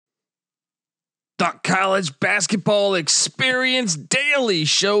The College Basketball Experience Daily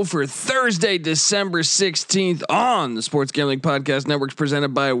Show for Thursday, December 16th on the Sports Gambling Podcast Network,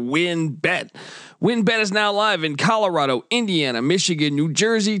 presented by WynnBET. WynnBET is now live in Colorado, Indiana, Michigan, New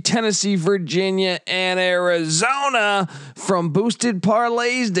Jersey, Tennessee, Virginia, and Arizona. From boosted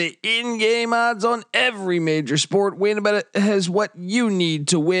parlays to in-game odds on every major sport, WynnBET has what you need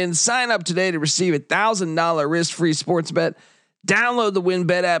to win. Sign up today to receive $1,000 risk-free sports bet. Download the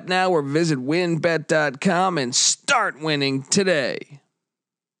WynnBET app now or visit wynnbet.com and start winning today.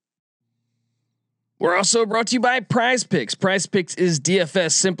 We're also brought to you by Prize Picks. Prize Picks is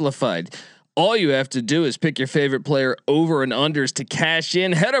DFS simplified. All you have to do is pick your favorite player over and unders to cash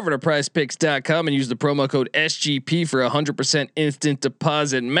in. Head over to prizepicks.com and use the promo code SGP for 100% instant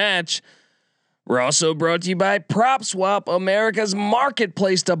deposit match. We're also brought to you by PropSwap, America's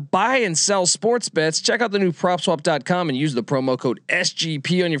marketplace to buy and sell sports bets. Check out the new PropSwap.com and use the promo code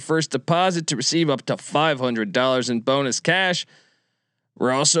SGP on your first deposit to receive up to $500 in bonus cash.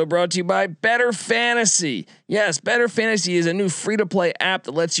 We're also brought to you by Better Fantasy. Yes, Better Fantasy is a new free-to-play app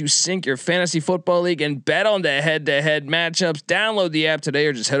that lets you sync your fantasy football league and bet on the head-to-head matchups. Download the app today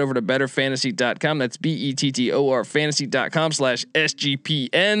or just head over to betterfantasy.com. That's BETTOR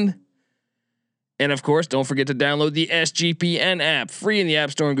fantasy.com/SGPN. And of course, don't forget to download the SGPN app, free in the App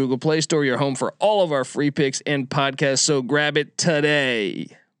Store and Google Play Store. Your home for all of our free picks and podcasts. So grab it today.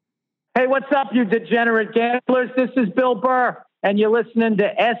 Hey, what's up, you degenerate gamblers? This is Bill Burr, and you're listening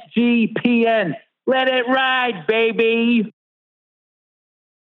to SGPN. Let it ride, baby.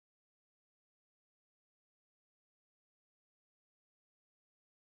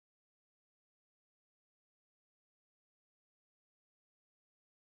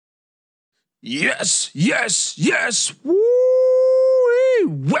 Yes. Woo!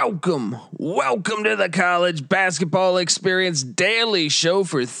 Welcome to the College Basketball Experience Daily Show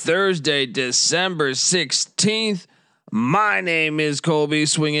for Thursday, December 16th. My name is Colby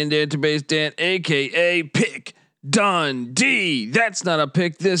Swinging Database Dan, aka Pick Dundee. That's not a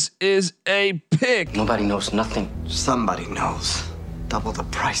pick. This is a pick. Nobody knows nothing. Somebody knows. Double the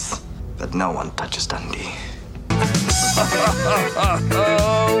price, but no one touches Dundee.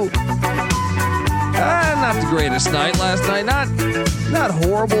 Not the greatest night last night. Not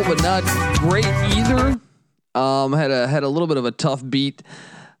horrible, but not great either. Had a little bit of a tough beat.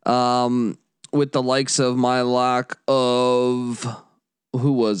 With the likes of my lock of,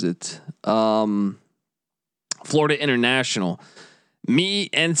 who was it? Florida International. Me,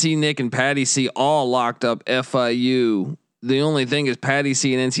 NC Nick, and Patty C all locked up FIU. The only thing is Patty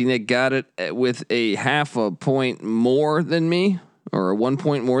C and NC Nick got it with a half a point more than me, or 1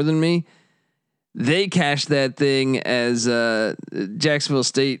 point more than me. They cashed that thing as Jacksonville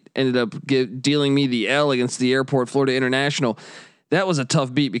State ended up dealing me the L against the Airport Florida International. That was a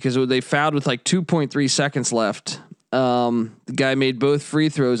tough beat because they fouled with like 2.3 seconds left. The guy made both free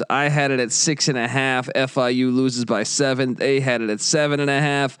throws. I had it at 6.5. FIU loses by 7. They had it at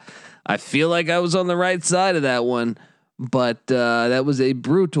 7.5. I feel like I was on the right side of that one, but that was a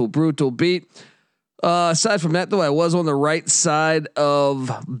brutal beat. Aside from that, though, I was on the right side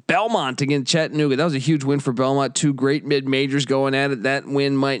of Belmont against Chattanooga. That was a huge win for Belmont. Two great mid majors going at it. That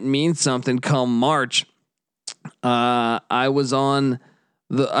win might mean something come March. I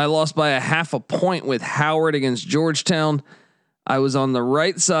lost by a half a point with Howard against Georgetown. I was on the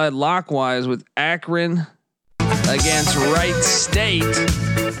right side lockwise with Akron against Wright State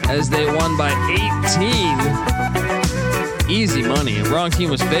as they won by 18. Easy money. Wrong team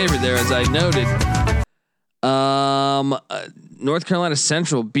was favored there, as I noted. North Carolina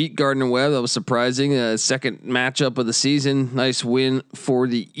Central beat Gardner Webb. That was surprising. Second matchup of the season. Nice win for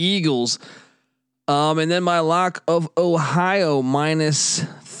the Eagles. And then my lock of Ohio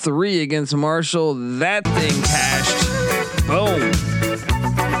 -3 against Marshall. That thing cashed. Boom.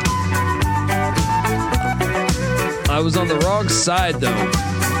 I was on the wrong side though.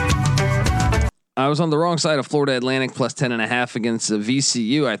 I was on the wrong side of Florida Atlantic +10.5 against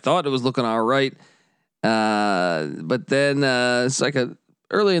VCU. I thought it was looking all right. But then it's like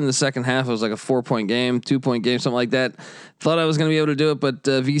early in the second half, it was like a 4-point game, 2-point game, something like that. Thought I was going to be able to do it, but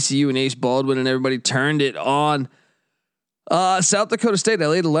VCU and Ace Baldwin and everybody turned it on. South Dakota State, I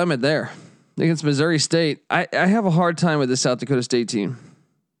laid a lemon there against Missouri State. I have a hard time with the South Dakota State team.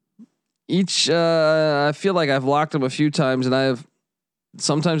 I feel like I've locked them a few times, and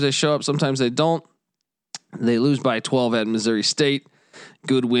sometimes they show up, sometimes they don't. They lose by 12 at Missouri State.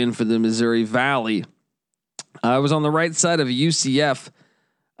 Good win for the Missouri Valley. I was on the right side of UCF,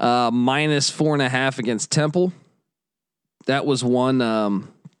 -4.5 against Temple. That was one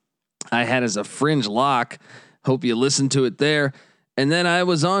I had as a fringe lock. Hope you listened to it there. And then I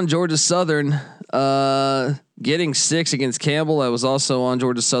was on Georgia Southern getting 6 against Campbell. I was also on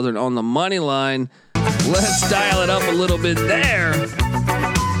Georgia Southern on the money line. Let's dial it up a little bit there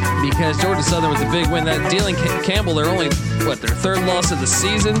because Georgia Southern was a big win. That dealing Campbell, they're only their 3rd loss of the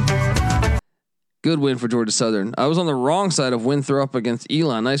season. Good win for Georgia Southern. I was on the wrong side of Winthrop against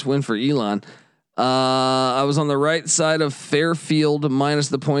Elon. Nice win for Elon. I was on the right side of Fairfield minus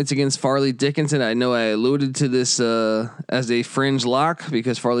the points against Farley Dickinson. I know I alluded to this as a fringe lock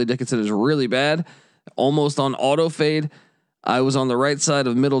because Farley Dickinson is really bad, almost on auto fade. I was on the right side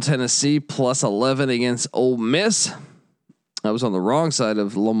of Middle Tennessee plus 11 against Ole Miss. I was on the wrong side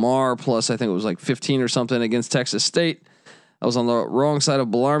of Lamar plus I think it was like 15 or something against Texas State. I was on the wrong side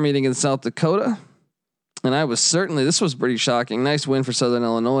of Bellarmine against South Dakota. And I was certainly, this was pretty shocking. Nice win for Southern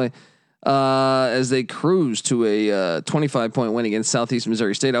Illinois as they cruised to a 25-point win against Southeast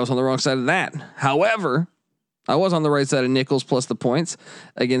Missouri State. I was on the wrong side of that. However, I was on the right side of Nichols plus the points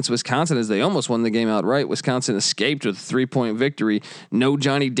against Wisconsin as they almost won the game outright. Wisconsin escaped with a 3-point victory. No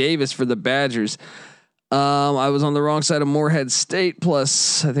Johnny Davis for the Badgers. I was on the wrong side of Morehead State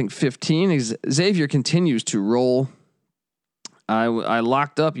plus I think 15. Xavier continues to roll. I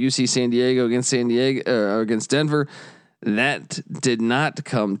locked up UC San Diego against Denver. That did not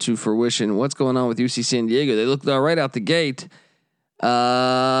come to fruition. What's going on with UC San Diego? They looked all right out the gate.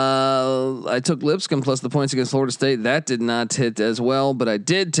 I took Lipscomb plus the points against Florida State. That did not hit as well, but I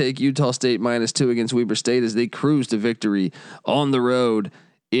did take Utah State -2 against Weber State as they cruised to victory on the road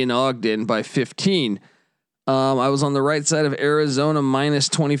in Ogden by 15. I was on the right side of Arizona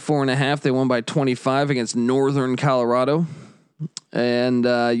 -24.5. They won by 25 against Northern Colorado. And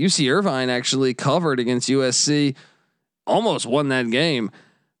UC Irvine actually covered against USC, almost won that game.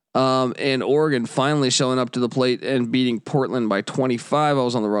 And Oregon finally showing up to the plate and beating Portland by 25. I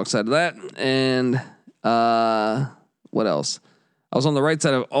was on the wrong side of that. And what else? I was on the right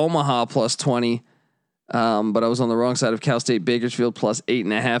side of Omaha plus 20. But I was on the wrong side of Cal State Bakersfield plus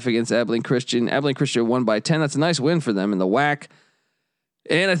 8.5 against Abilene Christian. Abilene Christian won by 10. That's a nice win for them in the WAC.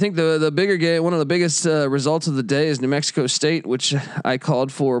 And I think the bigger game, one of the biggest results of the day is New Mexico State, which I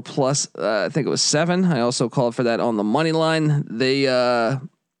called for plus, I think it was 7. I also called for that on the money line. They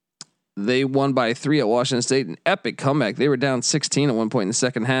won by 3 at Washington State, an epic comeback. They were down 16 at one point in the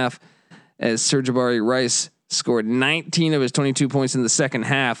second half as Sir'Jabari Rice scored 19 of his 22 points in the second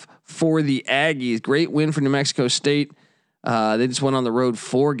half for the Aggies. Great win for New Mexico State. They just went on the road,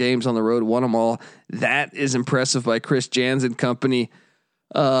 4 games on the road, won them all. That is impressive by Chris Jans and company.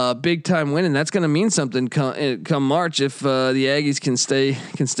 Big time win, and that's going to mean something come March if the Aggies can stay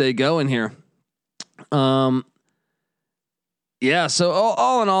going here. Yeah. So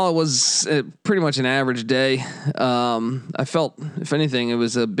all in all, it was pretty much an average day. I felt, if anything, it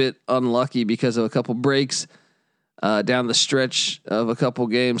was a bit unlucky because of a couple breaks down the stretch of a couple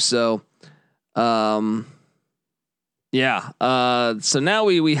games. So, yeah. So now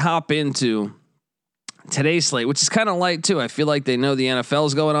we hop into today's slate, which is kind of light too. I feel like they know the NFL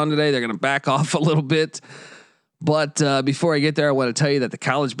is going on today. They're going to back off a little bit. But before I get there, I want to tell you that the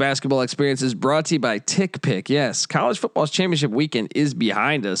college basketball experience is brought to you by TickPick. Yes, college football's championship weekend is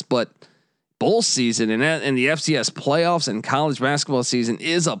behind us, but bowl season and the FCS playoffs and college basketball season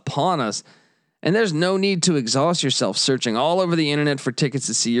is upon us. And there's no need to exhaust yourself searching all over the internet for tickets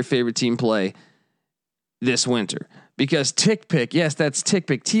to see your favorite team play this winter. Because TickPick, yes, that's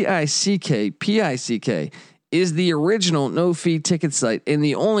TickPick, TickPick, is the original no-fee ticket site and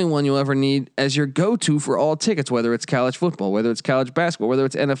the only one you'll ever need as your go-to for all tickets, whether it's college football, whether it's college basketball, whether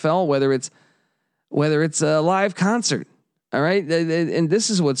it's NFL, whether it's a live concert. All right, and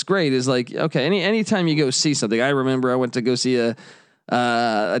this is what's great is like, okay, anytime you go see something. I remember I went to go see a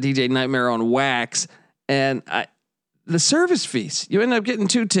DJ Nightmare on Wax, and the service fees. You end up getting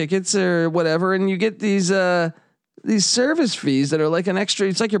 2 tickets or whatever, and you get these service fees that are like an extra.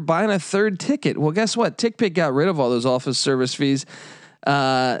 It's like you're buying a 3rd ticket. Well, guess what? TickPick got rid of all those office service fees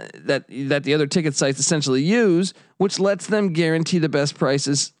that the other ticket sites essentially use, which lets them guarantee the best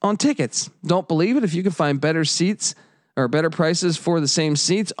prices on tickets. Don't believe it? If you can find better seats or better prices for the same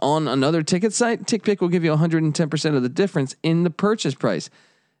seats on another ticket site, TickPick will give you 110% of the difference in the purchase price.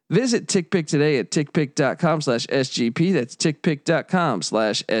 Visit TickPick today at tickpick.com/SGP. That's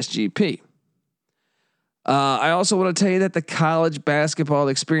tickpick.com/SGP. I also want to tell you that the College Basketball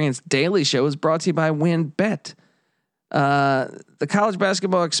Experience Daily Show is brought to you by WynnBET. The College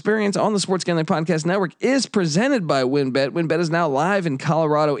Basketball Experience on the Sports Gambling Podcast Network is presented by WynnBET. WynnBET is now live in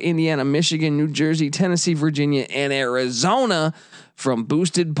Colorado, Indiana, Michigan, New Jersey, Tennessee, Virginia, and Arizona. From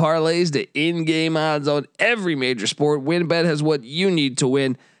boosted parlays to in-game odds on every major sport, WynnBET has what you need to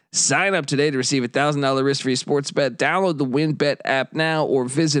win. Sign up today to receive $1,000 risk-free sports bet. Download the WynnBET app now or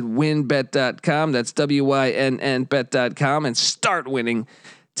visit wynnbet.com. That's WYNN bet.com and start winning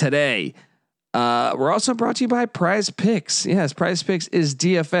today. We're also brought to you by Prize Picks. Yes, Prize Picks is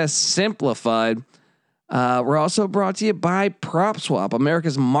DFS simplified. We're also brought to you by PropSwap,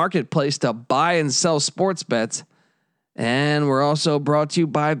 America's marketplace to buy and sell sports bets. And we're also brought to you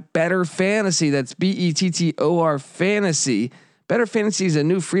by Better Fantasy. That's BETTOR Fantasy. Better Fantasy is a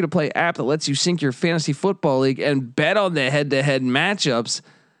new free-to-play app that lets you sync your fantasy football league and bet on the head-to-head matchups.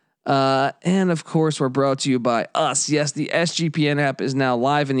 And of course, we're brought to you by us. Yes, the SGPN app is now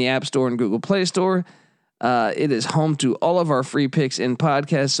live in the App Store and Google Play Store. It is home to all of our free picks and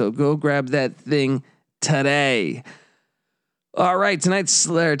podcasts, so go grab that thing today. All right, today's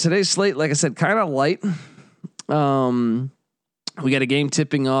slate, like I said, kind of light. We got a game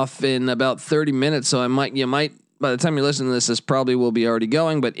tipping off in about 30 minutes, so you might. By the time you listen to this probably will be already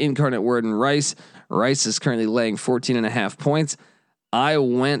going, but Incarnate Word and Rice. Rice is currently laying 14.5 points. I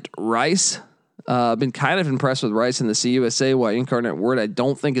went Rice. Been kind of impressed with Rice in the CUSA, while Incarnate Word I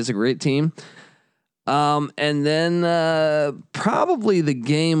don't think is a great team. And then probably the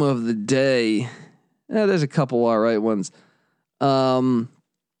game of the day. There's a couple all right ones.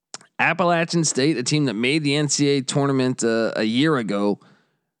 Appalachian State, a team that made the NCAA tournament a year ago,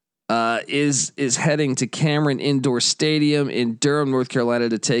 is heading to Cameron Indoor Stadium in Durham, North Carolina,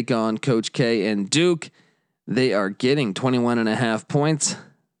 to take on Coach K and Duke. They are getting 21.5 points.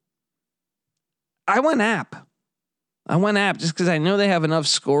 I went App just because I know they have enough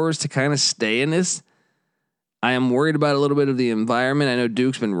scorers to kind of stay in this. I am worried about a little bit of the environment. I know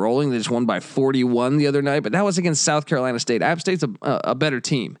Duke's been rolling. They just won by 41 the other night, but that was against South Carolina State. App State's a better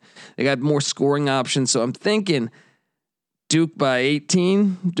team. They got more scoring options, so I'm thinking Duke by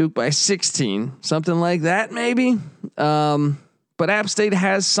 18, Duke by 16, something like that maybe. But App State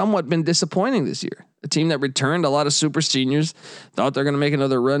has somewhat been disappointing this year. A team that returned a lot of super seniors, thought they're going to make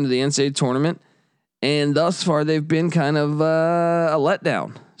another run to the NCAA tournament, and thus far they've been kind of a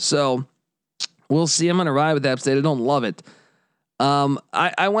letdown. So we'll see. I'm going to ride with App State. I don't love it.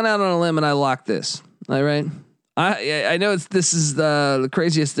 I went out on a limb and I locked this. All right. I know this is the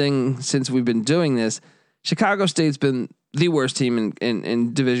craziest thing since we've been doing this. Chicago State's been the worst team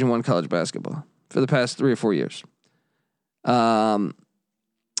in Division I college basketball for the past 3 or 4 years.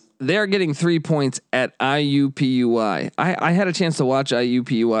 They're getting 3 points at IUPUI. I had a chance to watch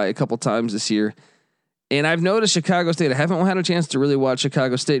IUPUI a couple times this year, and I've noticed Chicago State. I haven't had a chance to really watch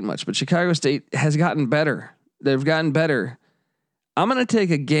Chicago State much, but Chicago State has gotten better. They've gotten better. I'm going to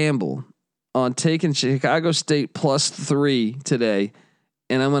take a gamble on taking Chicago State +3 today,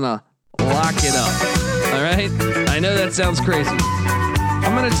 and I'm going to lock it up. All right. I know that sounds crazy.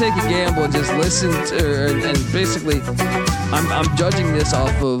 I'm going to take a gamble and just listen to, and basically I'm judging this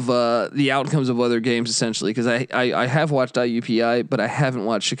off of the outcomes of other games essentially, because I have watched IUPI, but I haven't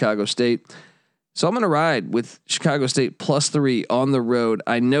watched Chicago State. So I'm going to ride with Chicago State +3 on the road.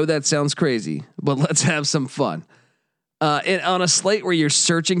 I know that sounds crazy, but let's have some fun. And on a slate where you're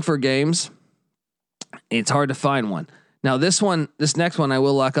searching for games, it's hard to find one. Now this next one I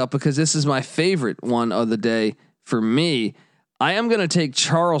will lock up because this is my favorite one of the day for me. I am going to take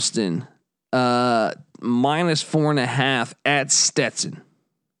Charleston -4.5 at Stetson.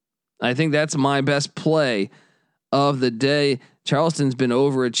 I think that's my best play of the day. Charleston's been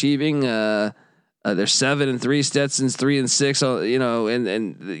overachieving. They're 7-3. Stetson's 3-6. You know,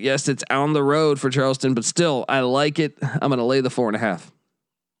 and yes, it's on the road for Charleston, but still, I like it. I'm going to lay the 4.5.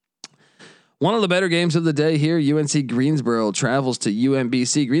 One of the better games of the day here, UNC Greensboro travels to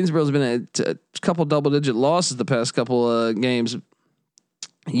UMBC. Greensboro's been a couple double-digit losses the past couple games.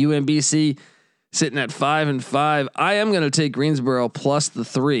 UMBC sitting at 5-5. I am going to take Greensboro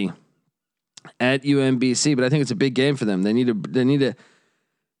 +3 at UMBC, but I think it's a big game for them. They need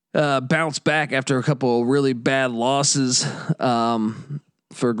to bounce back after a couple of really bad losses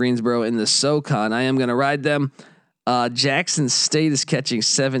for Greensboro in the SoCon. I am going to ride them. Jackson State is catching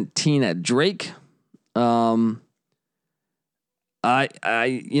 17 at Drake. You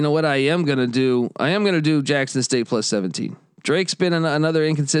know what I am going to do? I am going to do Jackson State +17. Drake's been another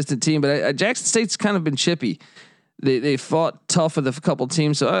inconsistent team, but Jackson State's kind of been chippy. They fought tough with a couple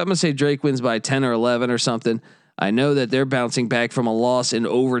teams, so I'm going to say Drake wins by 10 or 11 or something. I know that they're bouncing back from a loss in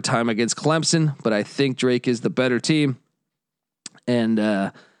overtime against Clemson, but I think Drake is the better team.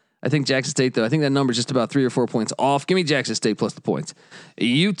 And I think Jackson State, though, I think that number is just about 3 or 4 points off. Give me Jackson State plus the points.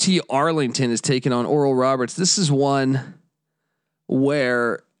 UT Arlington is taking on Oral Roberts. This is one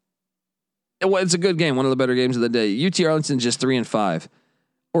where it's a good game, one of the better games of the day. UT Arlington just 3-5.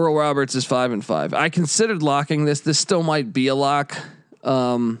 Oral Roberts is 5-5. I considered locking this. This still might be a lock.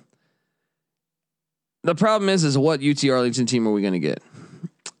 The problem is what UT Arlington team are we going to get?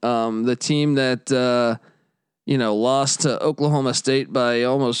 The team that lost to Oklahoma State by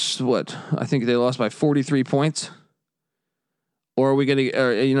almost what? I think they lost by 43 points. Or are we going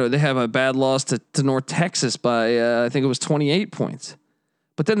to? They have a bad loss to North Texas by I think it was 28 points.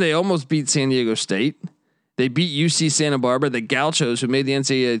 But then they almost beat San Diego State. They beat UC Santa Barbara, the Gauchos, who made the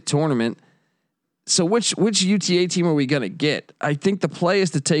NCAA tournament. So which UTA team are we going to get? I think the play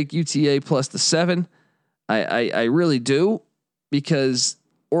is to take UTA plus the 7. I really do, because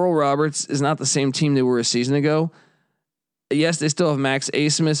Oral Roberts is not the same team they were a season ago. Yes, they still have Max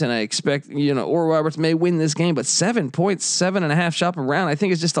Asmus, and I expect Oral Roberts may win this game, but 7 points, 7.5 shop around, I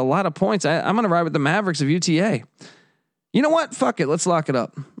think is just a lot of points. I'm going to ride with the Mavericks of UTA. You know what? Fuck it. Let's lock it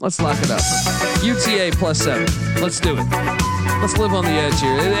up. UTA plus 7. Let's do it. Let's live on the edge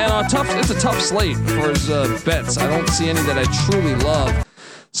here. It's a tough slate for his bets. I don't see any that I truly love.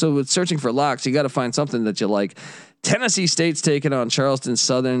 So with searching for locks, you got to find something that you like. Tennessee State's taking on Charleston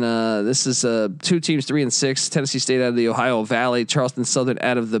Southern. This is 2 teams, 3 and 6. Tennessee State out of the Ohio Valley, Charleston Southern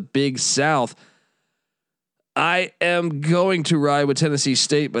out of the Big South. I am going to ride with Tennessee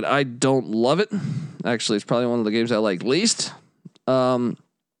State, but I don't love it. Actually, it's probably one of the games I like least.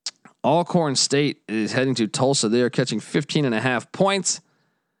 Alcorn State is heading to Tulsa. They are catching 15.5 points.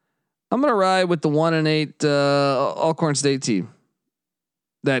 I'm going to ride with the 1-8 Alcorn State team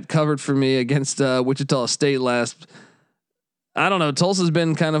that covered for me against Wichita State last. I don't know. Tulsa's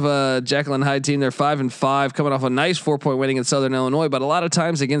been kind of a Jekyll and Hyde team. They're 5-5, coming off a nice 4-point winning in Southern Illinois, but a lot of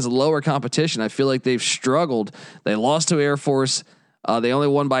times against lower competition, I feel like they've struggled. They lost to Air Force. They only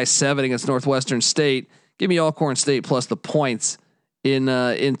won by 7 against Northwestern State. Give me Alcorn State plus the points in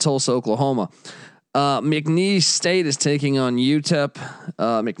Tulsa, Oklahoma. McNeese State is taking on UTEP.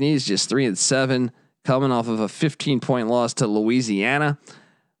 McNeese just 3-7, coming off of a 15-point loss to Louisiana.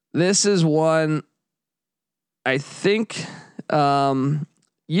 This is one I think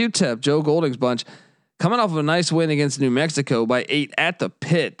UTEP, Joe Golding's bunch, coming off of a nice win against New Mexico by 8 at the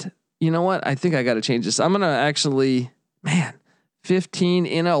Pit. You know what? I think I got to change this. I'm going to actually, 15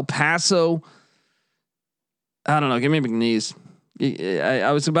 in El Paso. I don't know. Give me McNeese.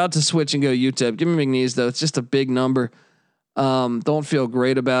 I was about to switch and go UTEP. Give me McNeese though. It's just a big number. Don't feel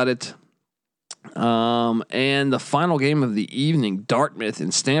great about it. And the final game of the evening, Dartmouth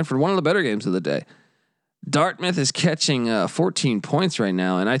and Stanford, one of the better games of the day. Dartmouth is catching 14 points right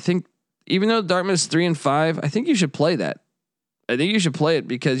now, and I think even though Dartmouth is 3-5, I think you should play that. I think you should play it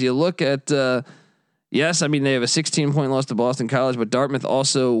because you look at yes, I mean they have a 16-point loss to Boston College, but Dartmouth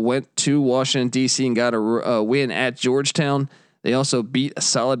also went to Washington D.C. and got a win at Georgetown. They also beat a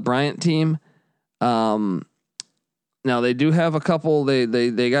solid Bryant team. Now they do have a couple.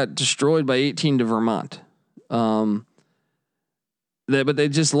 They got destroyed by 18 to Vermont. But they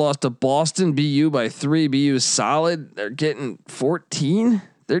just lost to Boston BU by 3. BU is solid. They're getting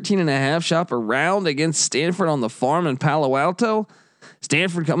 13.5 shop around against Stanford on the farm in Palo Alto.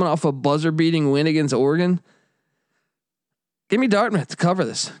 Stanford coming off a buzzer beating win against Oregon. Give me Dartmouth to cover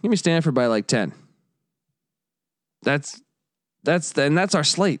this. Give me Stanford by like 10. That's our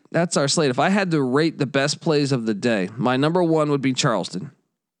slate. That's our slate. If I had to rate the best plays of the day, my number 1 would be Charleston.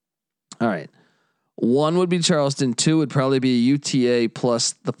 All right. 1 would be Charleston. 2 would probably be UTA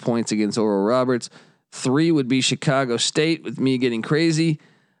plus the points against Oral Roberts. 3 would be Chicago State with me getting crazy.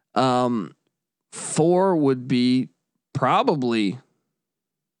 4 would be probably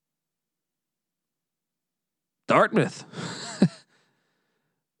Dartmouth.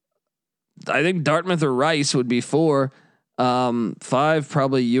 I think Dartmouth or Rice would be 4. 5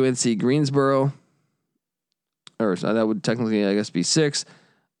 probably UNC Greensboro, or so that would technically I guess be 6.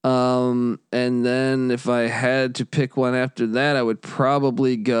 And then if I had to pick one after that, I would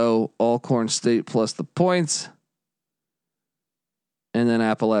probably go Alcorn State plus the points, and then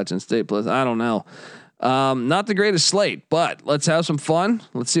Appalachian State plus. I don't know. Not the greatest slate, but let's have some fun.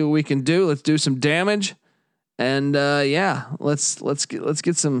 Let's see what we can do. Let's do some damage, and let's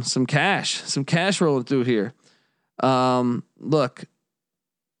get some cash rolling through here. Look,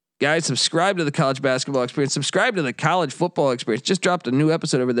 guys, subscribe to the College Basketball Experience. Subscribe to the College Football Experience. Just dropped a new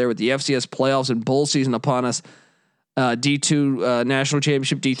episode over there with the FCS playoffs and bowl season upon us. D2 national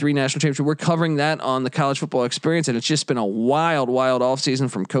championship, D3 national championship. We're covering that on the College Football Experience, and it's just been a wild offseason,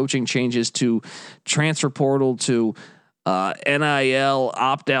 from coaching changes to transfer portal to NIL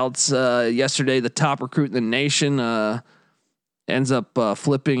opt-outs. Yesterday, the top recruit in the nation ends up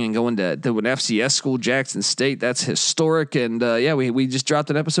flipping and going to an FCS school, Jackson State. That's historic. And we just dropped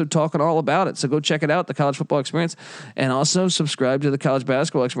an episode talking all about it. So go check it out, the College Football Experience, and also subscribe to the College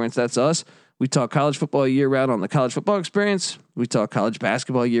Basketball Experience. That's us. We talk college football year round on the College Football Experience. We talk college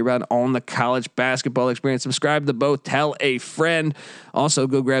basketball year round on the College Basketball Experience. Subscribe to both. Tell a friend. Also,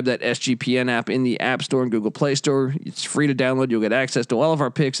 go grab that SGPN app in the App Store and Google Play Store. It's free to download. You'll get access to all of our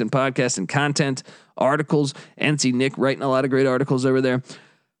picks and podcasts and content, articles. NC Nick writing a lot of great articles over there.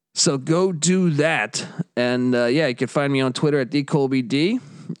 So go do that. And you can find me on Twitter at DColbyD.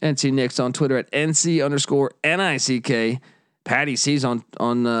 NC Nick's on Twitter at NC_NICK. Patty C's on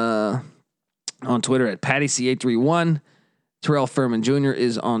Twitter at PattyC831. Terrell Furman Jr.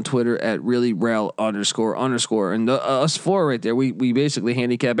 is on Twitter at ReallyRel__. And us four right there, we basically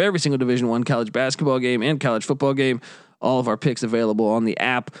handicap every single Division I college basketball game and college football game. All of our picks available on the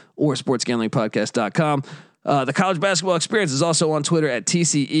app or sportsgamblingpodcast.com. The College Basketball Experience is also on Twitter at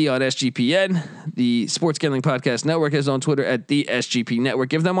TCE on SGPN. The Sports Gambling Podcast Network is on Twitter at the SGP Network.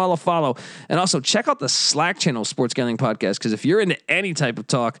 Give them all a follow. And also check out the Slack channel Sports Gambling Podcast, because if you're into any type of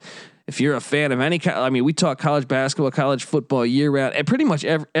talk, if you're a fan of any kind, we talk college basketball, college football year round, and pretty much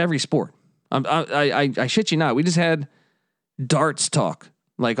every sport. I shit you not. We just had darts talk,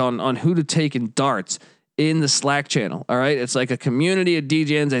 like on who to take in darts in the Slack channel. All right. It's like a community of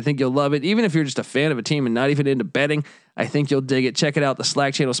DJs. I think you'll love it. Even if you're just a fan of a team and not even into betting, I think you'll dig it. Check it out. The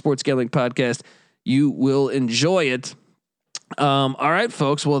Slack channel Sports Gambling Podcast. You will enjoy it. All right,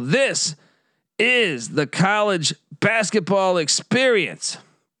 folks. Well, this is the College Basketball Experience.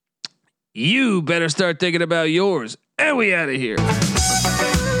 You better start thinking about yours. And we out of here.